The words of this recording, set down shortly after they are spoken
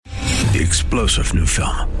The explosive new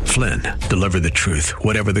film, Flynn, deliver the truth,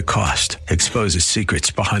 whatever the cost, exposes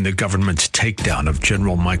secrets behind the government's takedown of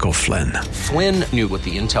General Michael Flynn. Flynn knew what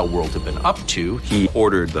the intel world had been up to. He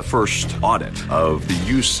ordered the first audit of the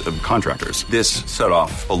use of contractors. This set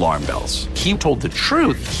off alarm bells. He told the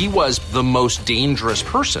truth. He was the most dangerous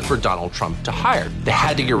person for Donald Trump to hire. They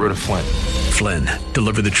had to get rid of Flynn. Flynn,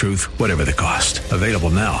 deliver the truth, whatever the cost. Available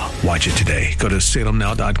now. Watch it today. Go to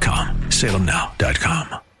salemnow.com.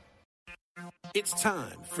 salemnow.com. It's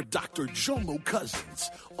time for Dr. Jomo Cousins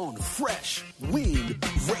on Fresh Wind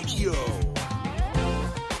Radio.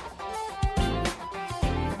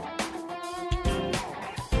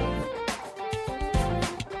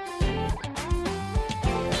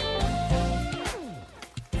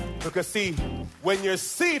 Because see, when you're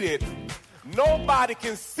seated, nobody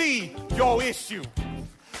can see your issue.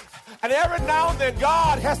 And every now and then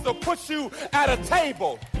God has to put you at a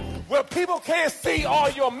table where people can't see all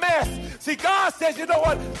your mess. See, God says, you know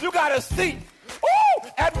what? You got a seat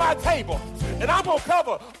at my table. And I'm going to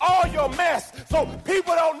cover all your mess so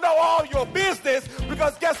people don't know all your business,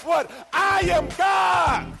 because guess what? I am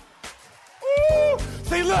God. Ooh.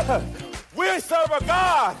 See, look, we serve a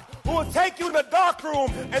God who will take you in the dark room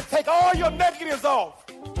and take all your negatives off.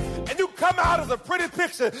 And you come out as a pretty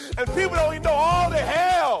picture, and people don't even know all the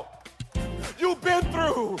hell you've been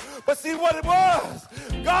through. But see what it was?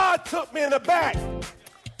 God took me in the back,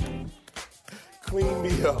 cleaned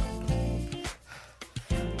me up,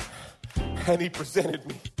 and he presented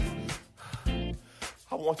me.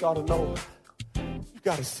 I want y'all to know, you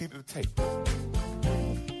got a seat at the table.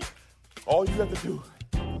 All you have to do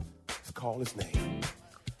is call his name.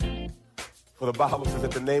 For the Bible says,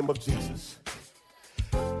 at the name of Jesus,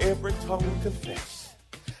 every tongue will confess,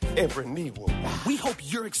 every knee will bow. We hope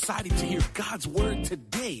you're excited to hear God's word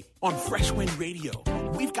today on Fresh Wind Radio.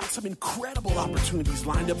 We've got some incredible opportunities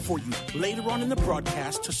lined up for you later on in the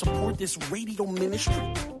broadcast to support this radio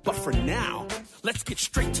ministry. But for now, let's get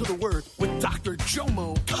straight to the word with Dr.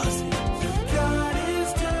 Jomo Cousins. God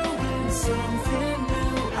is doing something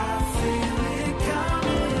new. I feel it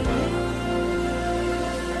coming.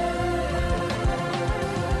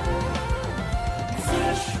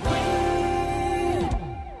 Fresh Wind.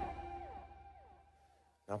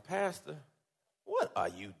 Now, Pastor, what are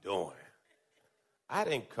you doing? I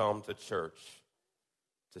didn't come to church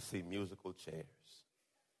to see musical chairs.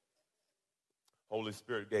 Holy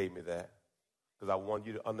Spirit gave me that because I want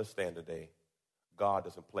you to understand today, God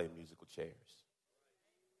doesn't play musical chairs.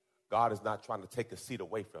 God is not trying to take a seat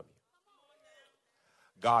away from you.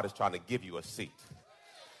 God is trying to give you a seat.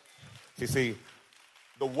 You see,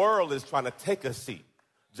 the world is trying to take a seat.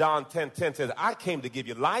 John 10:10 says, I came to give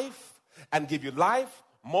you life and give you life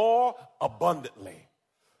more abundantly.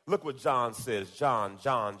 Look what John says. John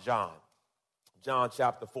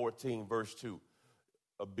chapter 14, verse 2.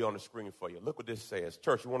 It'll be on the screen for you. Look what this says.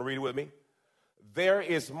 Church, you want to read it with me? There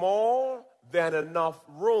is more than enough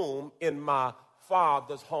room in my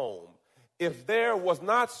Father's home. If there was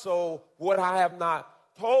not so, would I have not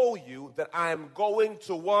told you that I am going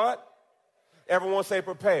to what? Everyone say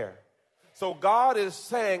prepare. So God is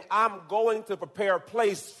saying, I'm going to prepare a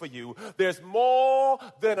place for you. There's more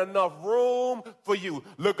than enough room for you.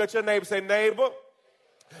 Look at your neighbor, say, neighbor,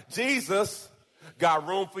 Jesus got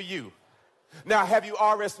room for you. Now, have you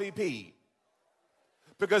RSVP'd?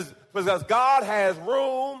 Because God has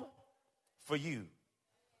room for you.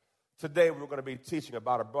 Today, we're going to be teaching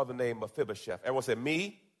about a brother named Mephibosheth. Everyone say,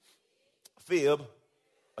 me, Fib,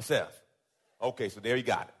 Asaph. Okay, so there you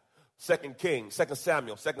got it. 2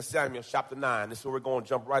 Samuel chapter 9. This is where we're going to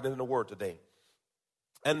jump right into the word today.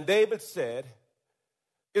 And David said,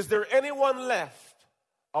 is there anyone left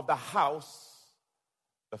of the house,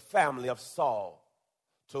 the family of Saul,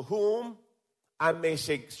 to whom I may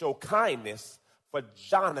show kindness for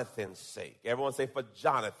Jonathan's sake? Everyone say, for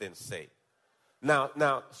Jonathan's sake. Now,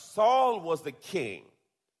 Saul was the king.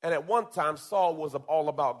 And at one time, Saul was all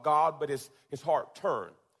about God, but his heart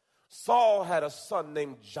turned. Saul had a son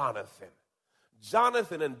named Jonathan.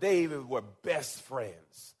 Jonathan and David were best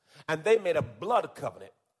friends. And they made a blood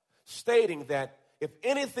covenant stating that if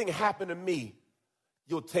anything happened to me,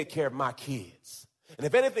 you'll take care of my kids. And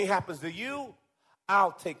if anything happens to you,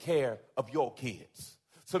 I'll take care of your kids.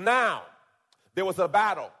 So now there was a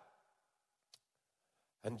battle.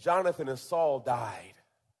 And Jonathan and Saul died.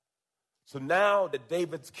 So now that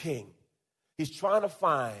David's king, he's trying to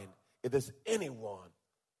find if there's anyone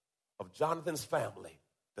of Jonathan's family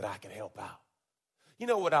that I can help out. You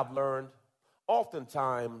know what I've learned?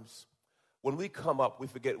 Oftentimes, when we come up, we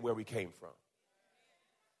forget where we came from.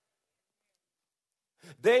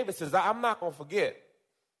 David says, I'm not going to forget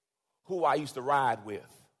who I used to ride with.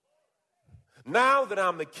 Now that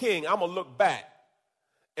I'm the king, I'm going to look back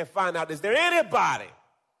and find out, is there anybody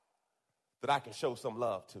that I can show some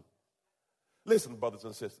love to? Listen, brothers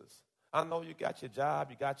and sisters, I know you got your job,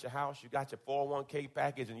 you got your house, you got your 401k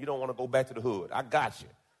package, and you don't want to go back to the hood. I got you.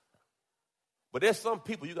 But there's some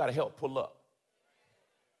people you got to help pull up.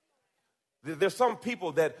 There's some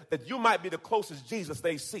people that you might be the closest Jesus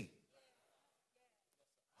they see.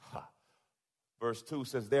 Verse 2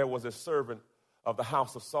 says, there was a servant of the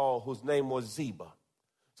house of Saul whose name was Ziba.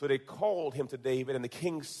 So they called him to David, and the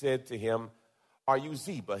king said to him, are you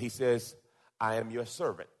Ziba? He says, I am your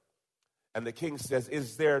servant. And the king says,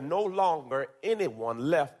 is there no longer anyone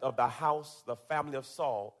left of the house, the family of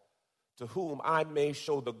Saul, to whom I may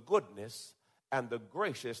show the goodness and the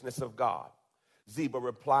graciousness of God? Ziba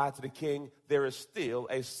replied to the king, there is still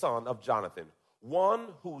a son of Jonathan, one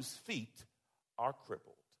whose feet are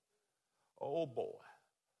crippled. Oh boy.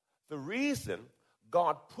 The reason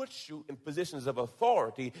God puts you in positions of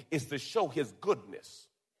authority is to show his goodness.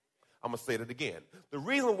 I'm going to say that again. The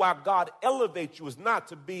reason why God elevates you is not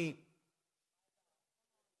to be.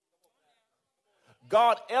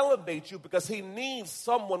 God elevates you because he needs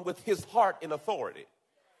someone with his heart in authority.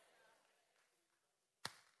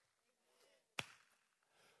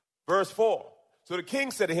 Verse 4. So the king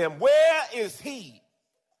said to him, where is he?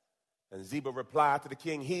 And Ziba replied to the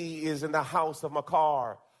king, he is in the house of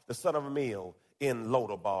Makar, the son of Amiel, in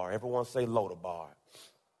Lodabar. Everyone say Lodabar.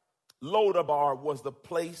 Lodabar was the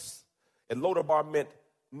place, and Lodabar meant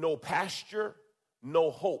no pasture,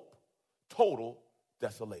 no hope, total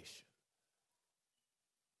desolation.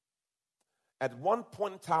 At one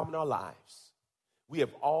point in time in our lives, we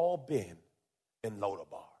have all been in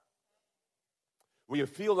Lodabar, where you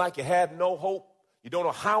feel like you had no hope, you don't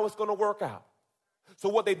know how it's going to work out. So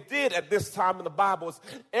what they did at this time in the Bible is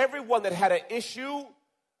everyone that had an issue,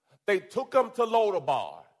 they took them to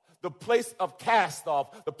Lodabar, the place of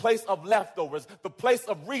cast-off, the place of leftovers, the place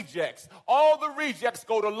of rejects. All the rejects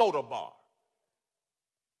go to Lodabar.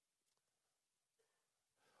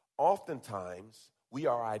 Oftentimes, we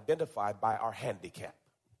are identified by our handicap.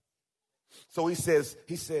 So he says,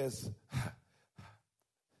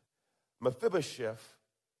 Mephibosheth,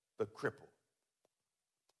 the cripple.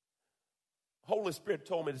 Holy Spirit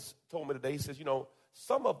told me today, he says, you know,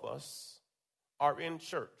 some of us are in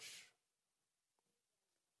church.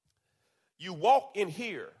 You walk in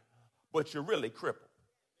here, but you're really crippled.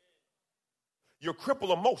 You're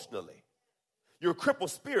crippled emotionally. You're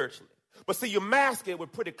crippled spiritually. But see, you mask it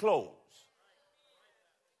with pretty clothes.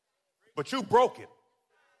 But you broke it.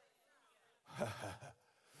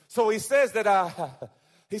 So he says that,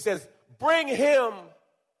 he says, bring him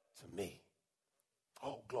to me.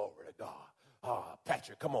 Oh, glory to God.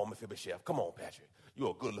 Patrick, come on, Mephibosheth. Come on, Patrick.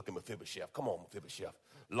 You're a good-looking Mephibosheth. Come on, Mephibosheth.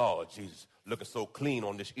 Lord Jesus, looking so clean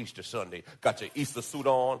on this Easter Sunday. Got your Easter suit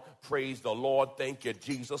on. Praise the Lord. Thank you,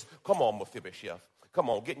 Jesus. Come on, Mephibosheth. Come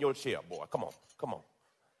on, get in your chair, boy. Come on, come on.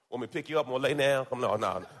 Want me to pick you up and lay down? Come on,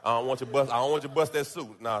 no. I don't want you to bust that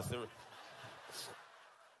suit. Nah, seriously.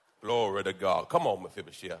 Glory to God. Come on,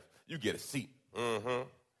 Mephibosheth. You get a seat. Mm-hmm.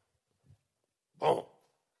 Boom.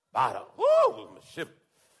 Bottom. Woo, Mephibosheth.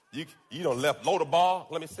 You done left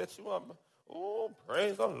Lodabar. Let me set you up. Oh,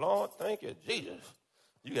 praise the Lord. Thank you, Jesus.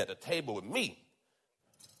 You at the table with me.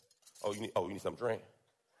 Oh, you need something to drink?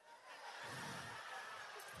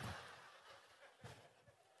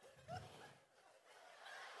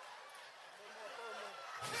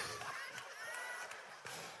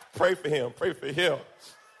 Pray for him. Pray for him.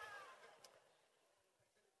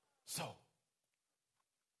 So,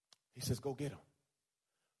 he says, go get him.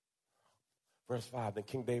 Verse 5, then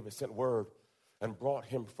King David sent word and brought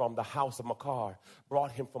him from the house of Makar,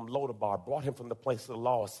 brought him from Lodabar, brought him from the place of the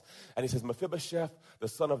lost. And he says, Mephibosheth, the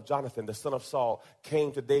son of Jonathan, the son of Saul,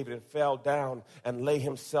 came to David and fell down and lay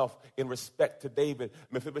himself in respect to David.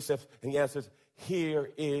 Mephibosheth, and he answers, here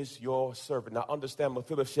is your servant. Now understand,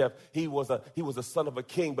 Mephibosheth, he was a son of a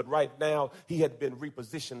king, but right now he had been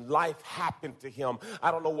repositioned. Life happened to him. I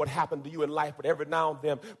don't know what happened to you in life, but every now and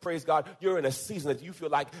then, praise God, you're in a season that you feel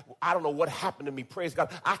like, I don't know what happened to me. Praise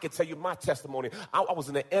God. I can tell you my testimony. I was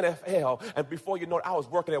in the NFL, and before you know it, I was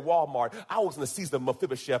working at Walmart. I was in the season of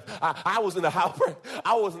Mephibosheth. I was in the house.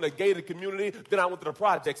 I was in the gated community. Then I went to the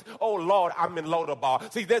projects. Oh, Lord, I'm in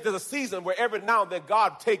Lodabar. See, there's a season where every now and then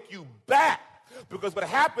God take you back. Because what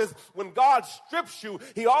happens when God strips you,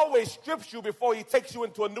 he always strips you before he takes you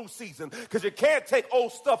into a new season. Because you can't take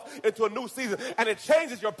old stuff into a new season. And it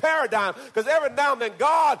changes your paradigm. Because every now and then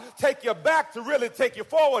God take you back to really take you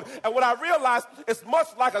forward. And what I realized, it's much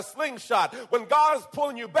like a slingshot. When God is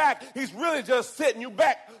pulling you back, he's really just sitting you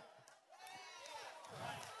back.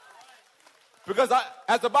 Because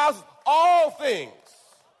as the Bible says, all things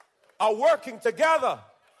are working together,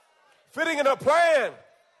 fitting in a plan.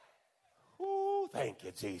 Ooh, thank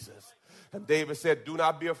you, Jesus. And David said, do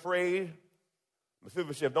not be afraid.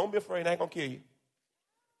 Mephibosheth, don't be afraid. I ain't going to kill you.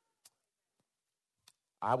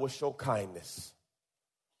 I will show kindness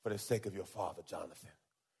for the sake of your father, Jonathan,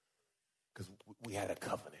 because we had a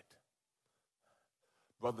covenant.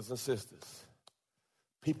 Brothers and sisters,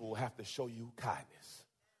 people will have to show you kindness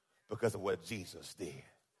because of what Jesus did.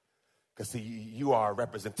 Because, see, you are a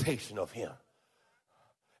representation of him.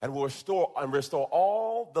 And will restore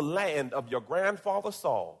all the land of your grandfather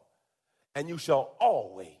Saul, and you shall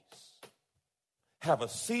always have a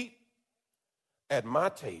seat at my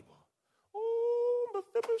table. Oh,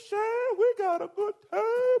 Mephibosheth, we got a good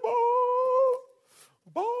table.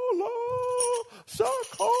 Bolo,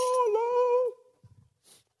 Shakolo.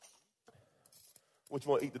 What you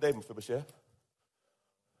want to eat today, Mephibosheth?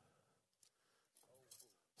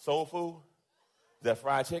 Soul food? Is that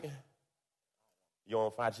fried chicken? You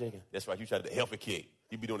want fried chicken? That's right. You try to do a healthy kick.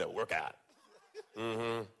 You be doing that workout.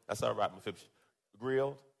 That's all right, Mephibosheth.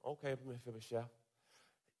 Grilled? Okay, Mephibosheth.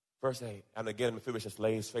 Verse 8. And again, Mephibosheth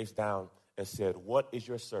laid his face down and said, what is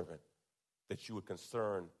your servant that you would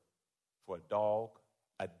concern for a dog,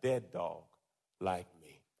 a dead dog like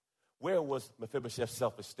me? Where was Mephibosheth's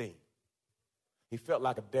self-esteem? He felt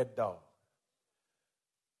like a dead dog,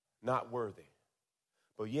 not worthy.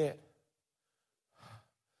 But yet,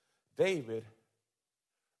 David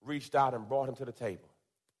reached out and brought him to the table.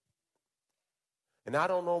 And I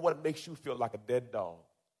don't know what makes you feel like a dead dog,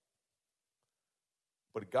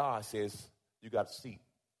 but God says, you got a seat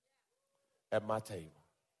at my table.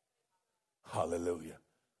 Hallelujah.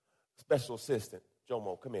 Special assistant,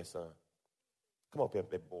 Jomo, come here, son. Come up here,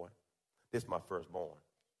 baby boy. This is my firstborn.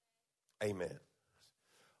 Amen.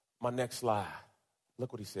 My next slide.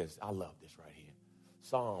 Look what he says. I love this right here.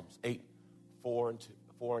 Psalms 8, 4 and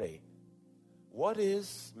 8. What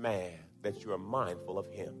is man that you are mindful of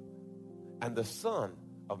him? And the son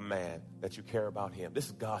of man that you care about him. This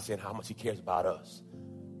is God saying how much he cares about us.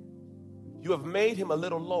 You have made him a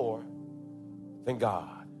little lower than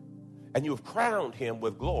God, and you have crowned him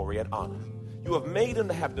with glory and honor. You have made him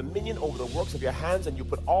to have dominion over the works of your hands, and you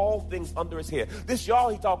put all things under his head. This y'all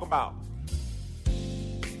he talking about.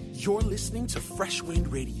 You're listening to Fresh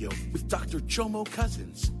Wind Radio with Dr. Jomo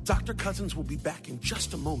Cousins. Dr. Cousins will be back in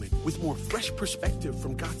just a moment with more fresh perspective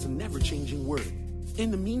from God's never-changing word.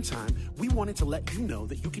 In the meantime, we wanted to let you know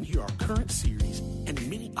that you can hear our current series and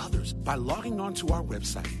many others by logging on to our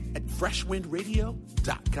website at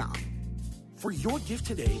freshwindradio.com. For your gift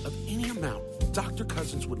today of any amount, Dr.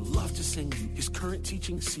 Cousins would love to send you his current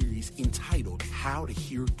teaching series entitled How to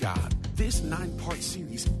Hear God. This 9-part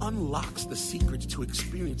series unlocks the secrets to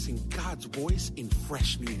experiencing God's voice in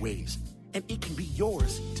fresh new ways, and it can be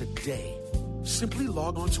yours today. Simply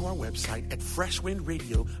log on to our website at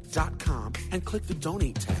freshwindradio.com and click the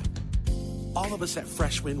Donate tab. All of us at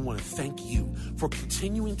Freshwind want to thank you for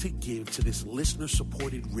continuing to give to this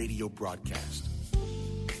listener-supported radio broadcast.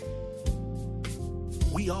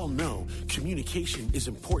 We all know communication is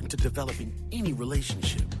important to developing any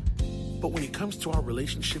relationship. But when it comes to our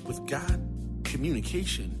relationship with God,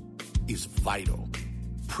 communication is vital.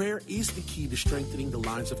 Prayer is the key to strengthening the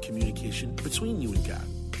lines of communication between you and God.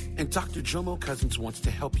 And Dr. Jomo Cousins wants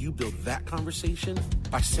to help you build that conversation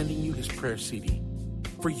by sending you his prayer CD.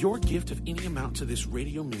 For your gift of any amount to this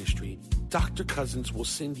radio ministry, Dr. Cousins will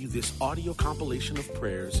send you this audio compilation of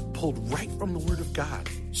prayers pulled right from the Word of God.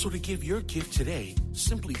 So to give your gift today,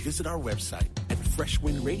 simply visit our website at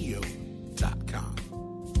freshwindradio.com.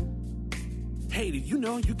 Hey, did you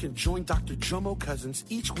know you can join Dr. Jomo Cousins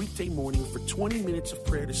each weekday morning for 20 minutes of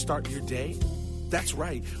prayer to start your day? That's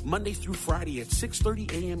right. Monday through Friday at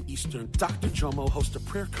 6:30 a.m. Eastern, Dr. Jomo hosts a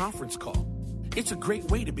prayer conference call. It's a great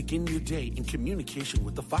way to begin your day in communication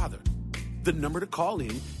with the Father. The number to call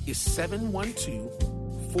in is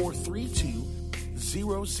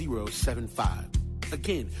 712-432-0075.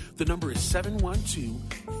 Again, the number is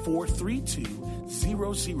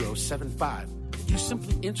 712-432-0075. You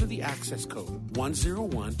simply enter the access code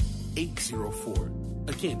 101804.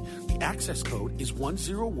 Again, the access code is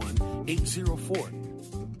 101804.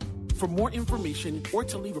 For more information or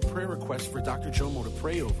to leave a prayer request for Dr. Jomo to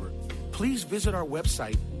pray over, please visit our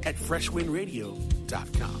website at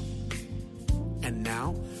freshwindradio.com. And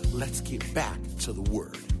now, let's get back to the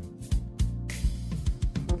Word.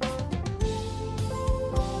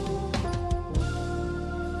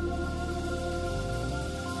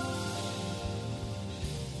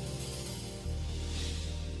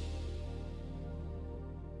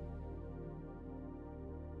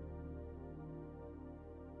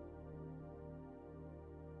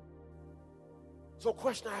 So a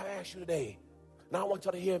question I have asked you today, now I want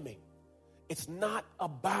y'all to hear me. It's not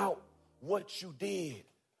about what you did.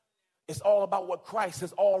 It's all about what Christ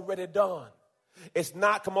has already done. It's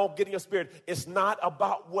not, come on, get in your spirit. It's not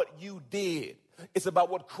about what you did. It's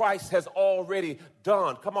about what Christ has already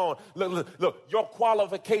done. Come on, look. Your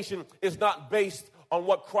qualification is not based on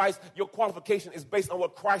what your qualification is based on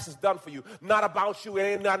what Christ has done for you. Not about you. It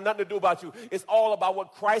ain't got nothing to do about you. It's all about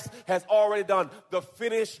what Christ has already done. The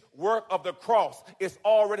finished work of the cross is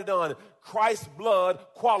already done. Christ's blood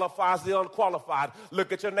qualifies the unqualified.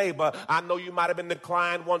 Look at your neighbor. I know you might have been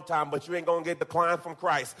declined one time, but you ain't going to get declined from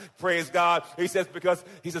Christ. Praise God. He says,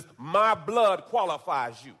 my blood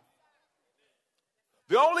qualifies you.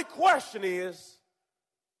 The only question is,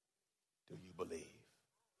 do you believe?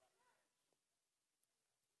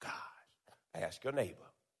 God, ask your neighbor,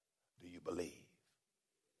 do you believe?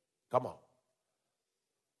 Come on.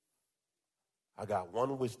 I got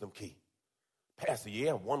one wisdom key. Pastor,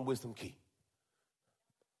 yeah, one wisdom key.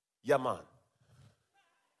 Yeah, man.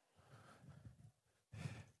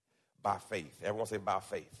 By faith. Everyone say by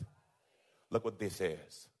faith. Look what this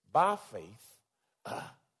says. By faith,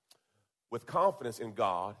 with confidence in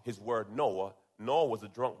God, his word Noah was a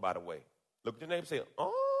drunk, by the way. Look at your neighbor and say,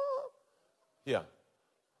 oh, yeah.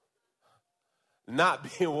 Not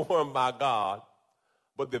being warned by God,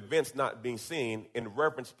 but the events not being seen, in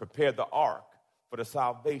reverence prepared the ark for the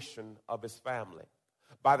salvation of his family.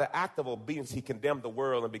 By the act of obedience, he condemned the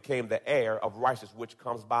world and became the heir of righteousness, which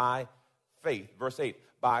comes by faith. Verse 8,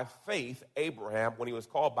 by faith, Abraham, when he was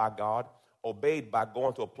called by God, obeyed by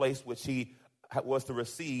going to a place which he was to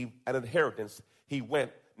receive an inheritance. He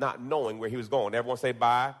went not knowing where he was going. Everyone say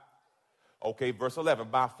by. Okay, verse 11,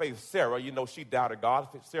 by faith, Sarah, she doubted God.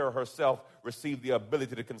 Sarah herself received the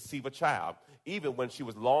ability to conceive a child, even when she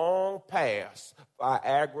was long past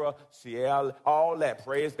Viagra, Ciel, all that,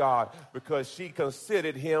 praise God, because she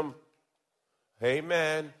considered him,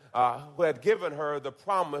 amen, who had given her the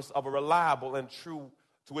promise of a reliable and true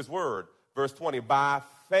to his word. Verse 20, by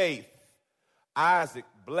faith, Isaac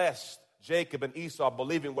blessed Jacob and Esau,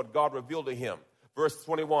 believing what God revealed to him. Verse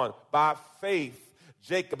 21, by faith,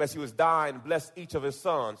 Jacob, as he was dying, blessed each of his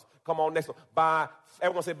sons. Come on, next one.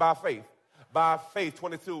 Everyone say by faith. By faith,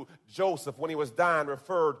 22, Joseph, when he was dying,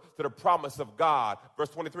 referred to the promise of God. Verse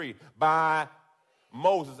 23, by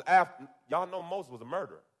Moses, y'all know Moses was a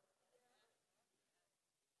murderer.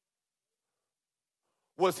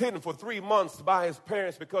 Was hidden for 3 months by his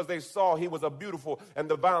parents because they saw he was a beautiful and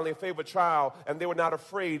divinely favored child, and they were not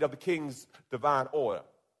afraid of the king's divine order.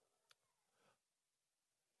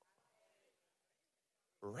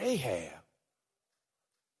 Rahab,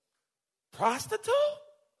 prostitute?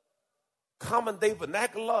 Common day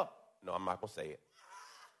vernacular? No, I'm not going to say it.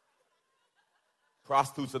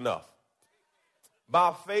 Prostitute's enough.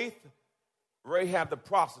 By faith, Rahab the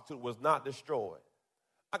prostitute was not destroyed.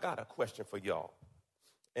 I got a question for y'all.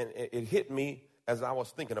 And it hit me as I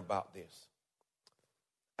was thinking about this.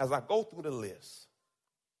 As I go through the list,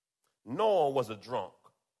 Noah was a drunk.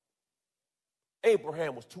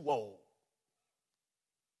 Abraham was too old.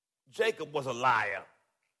 Jacob was a liar.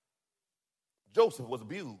 Joseph was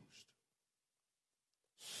abused.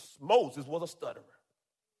 Moses was a stutterer.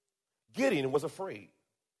 Gideon was afraid.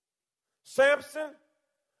 Samson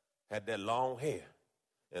had that long hair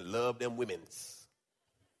and loved them women's.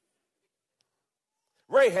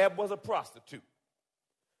 Rahab was a prostitute.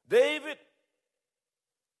 David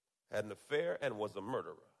had an affair and was a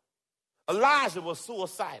murderer. Elijah was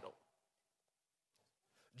suicidal.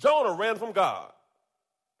 Jonah ran from God.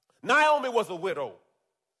 Naomi was a widow.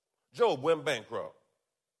 Job went bankrupt.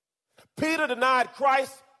 Peter denied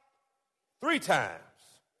Christ 3 times.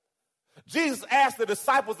 Jesus asked the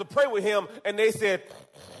disciples to pray with him, and they said,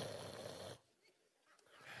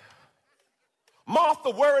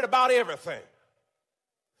 Martha worried about everything.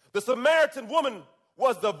 The Samaritan woman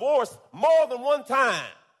was divorced more than 1 time.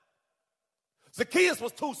 Zacchaeus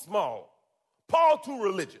was too small. Paul too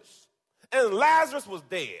religious. And Lazarus was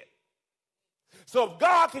dead. So if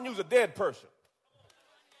God can use a dead person,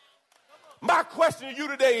 my question to you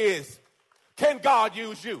today is, can God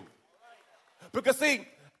use you? Because see,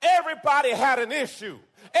 everybody had an issue.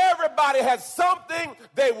 Everybody had something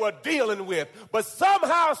they were dealing with. But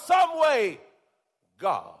somehow, some way,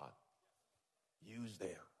 God used them.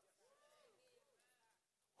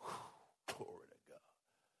 Whew, glory to God.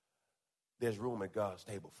 There's room at God's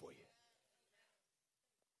table for you.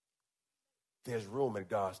 There's room at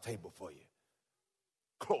God's table for you.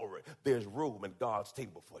 Glory. There's room at God's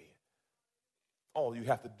table for you. All you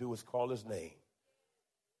have to do is call his name,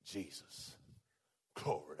 Jesus.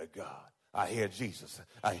 Glory to God. I hear Jesus.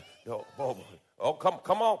 Come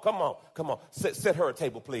on. Set her a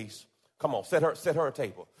table, please. Come on, set her a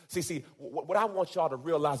table. See, what I want y'all to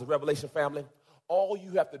realize in Revelation, family, all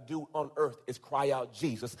you have to do on earth is cry out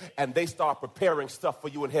Jesus, and they start preparing stuff for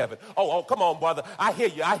you in heaven. Oh, come on, brother. I hear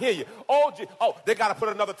you. They got to put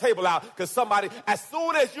another table out because somebody, as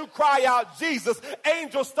soon as you cry out Jesus,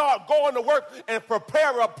 angels start going to work and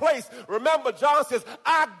prepare a place. Remember, John says,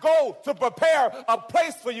 I go to prepare a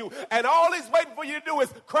place for you, and all he's waiting for you to do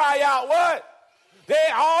is cry out what?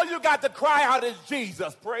 All you got to cry out is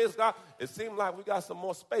Jesus. Praise God. It seems like we got some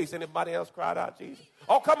more space. Anybody else cried out Jesus?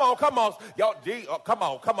 Oh, come on. Yo, come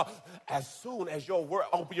on. As soon as your word,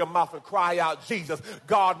 open your mouth and cry out Jesus,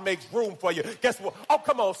 God makes room for you. Guess what? Oh,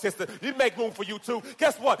 come on, sister. You make room for you too.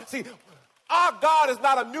 Guess what? See, our God is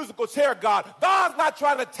not a musical chair God. God's not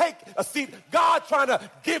trying to take a seat. God's trying to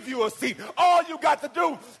give you a seat. All you got to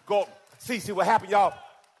do, go. See what happened, y'all?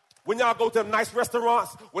 When y'all go to nice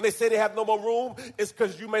restaurants, when they say they have no more room, it's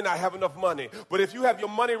because you may not have enough money. But if you have your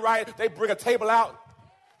money right, they bring a table out.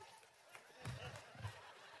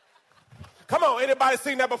 Come on, anybody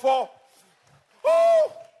seen that before?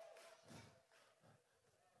 Woo!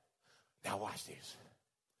 Now watch this.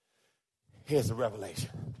 Here's the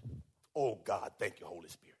revelation. Oh, God, thank you, Holy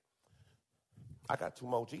Spirit. I got 2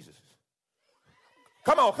 more Jesuses.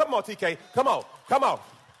 Come on, TK. Come on.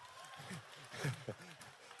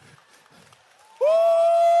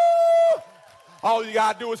 Woo! All you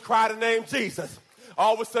got to do is cry the name Jesus.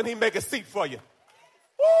 All of a sudden, he make a seat for you.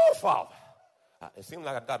 Woo, Father. It seems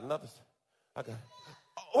like I got another.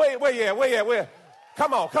 Where?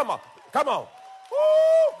 Come on. Woo,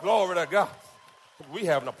 glory to God. We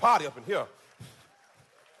having a party up in here.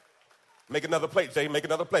 Make another plate, Jay. Make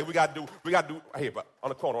another plate. We got to do right here, but on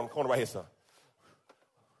the corner right here, son.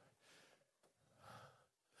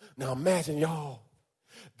 Now imagine, y'all.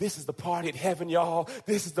 This is the party in heaven, y'all.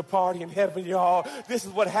 This is the party in heaven, y'all. This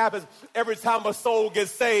is what happens every time a soul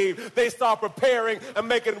gets saved. They start preparing and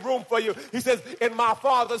making room for you. He says, in my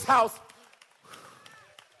Father's house.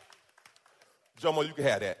 Jomo, you can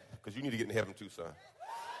have that because you need to get in heaven too, son.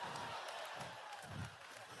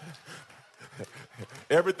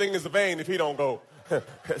 Everything is vain if he don't go.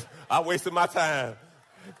 I wasted my time.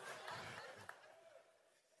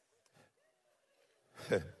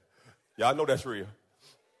 Y'all know that's real.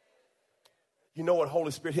 You know what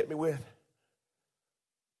Holy Spirit hit me with?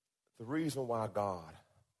 The reason why God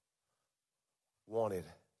wanted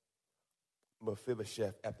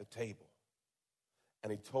Mephibosheth at the table,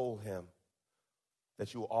 and he told him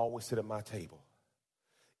that you will always sit at my table,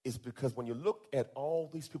 is because when you look at all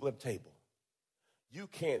these people at the table, you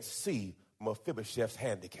can't see Mephibosheth's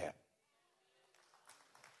handicap.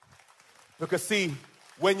 Because see,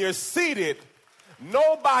 when you're seated,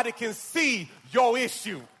 nobody can see your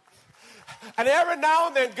issue. And every now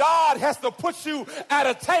and then, God has to put you at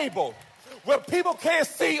a table where people can't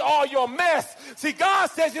see all your mess. See, God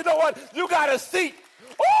says, you know what? You got a seat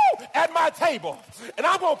at my table. And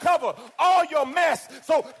I'm going to cover all your mess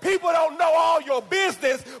so people don't know all your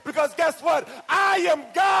business because guess what? I am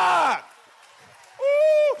God.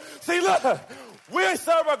 Ooh. See, look, we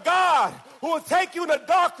serve a God who will take you in the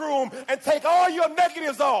dark room and take all your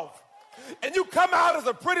negatives off. And you come out as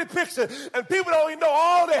a pretty picture, and people don't even know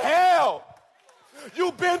all the hell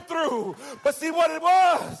you've been through. But see what it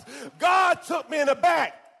was? God took me in the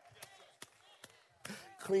back,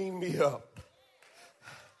 cleaned me up,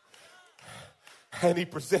 and he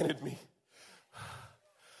presented me.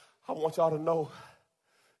 I want y'all to know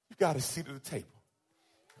you got a seat at the table.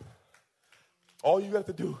 All you have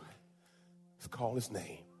to do is call his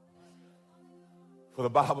name. For the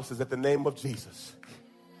Bible says, at the name of Jesus,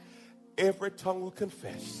 every tongue will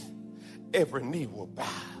confess, every knee will bow.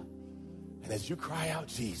 And as you cry out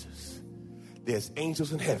Jesus, there's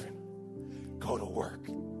angels in heaven. Go to work.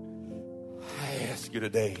 I ask you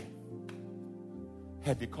today,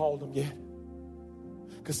 have you called them yet?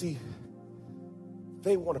 Because see,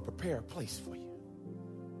 they want to prepare a place for you.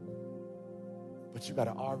 But you got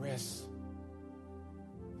to RSVP.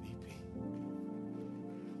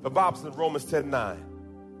 The Bible says in Romans 10:9,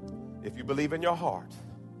 if you believe in your heart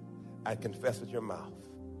and confess with your mouth,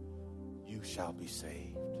 you shall be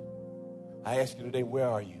saved. I ask you today, where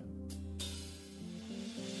are you?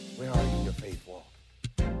 Where are you in your faith walk?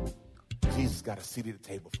 Jesus got a seat at the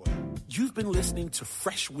table for you. You've been listening to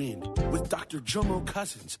Fresh Wind with Dr. Jomo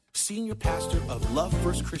Cousins, Senior Pastor of Love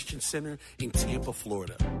First Christian Center in Tampa,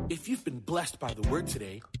 Florida. If you've been blessed by the word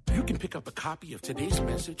today, you can pick up a copy of today's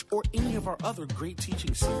message or any of our other great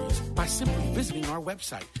teaching series by simply visiting our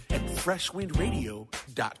website at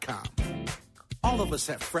freshwindradio.com. All of us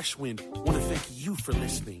at Fresh Wind want to thank you for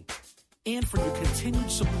listening. and for your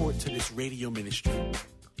continued support to this radio ministry.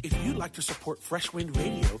 If you'd like to support Fresh Wind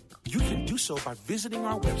Radio, you can do so by visiting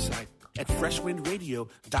our website at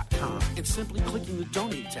freshwindradio.com and simply clicking the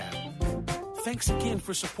Donate tab. Thanks again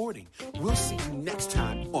for supporting. We'll see you next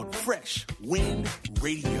time on Fresh Wind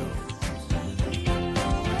Radio.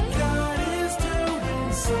 God is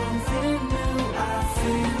doing something new. I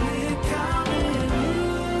feel it coming.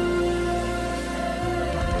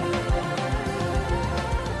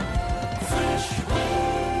 Fresh Wind.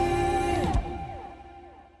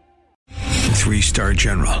 3-star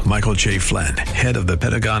General Michael J. Flynn, head of the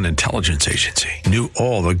Pentagon Intelligence Agency, knew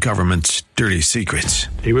all the government's dirty secrets.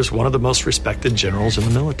 He was one of the most respected generals in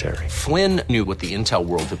the military. Flynn knew what the intel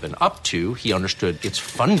world had been up to. He understood its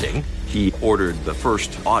funding. He ordered the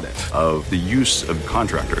first audit of the use of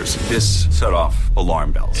contractors. This set off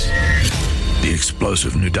alarm bells. The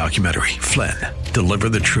explosive new documentary, Flynn, Deliver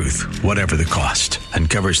the Truth, Whatever the Cost,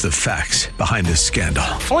 uncovers the facts behind this scandal.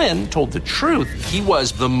 Flynn told the truth. He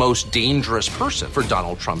was the most dangerous person for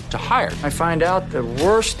Donald Trump to hire. I find out the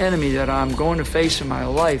worst enemy that I'm going to face in my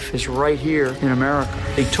life is right here in America.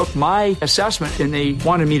 They took my assessment and they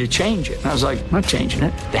wanted me to change it. And I was like, I'm not changing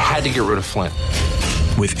it. They had to get rid of Flynn.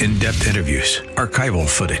 With in-depth interviews, archival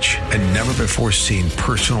footage, and never-before-seen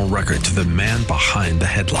personal records of the man behind the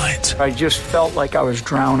headlines. I just felt like I was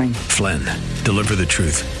drowning. Flynn, Deliver the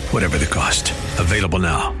Truth, Whatever the Cost. Available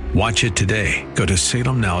now. Watch it today. Go to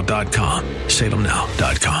salemnow.com.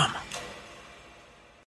 salemnow.com.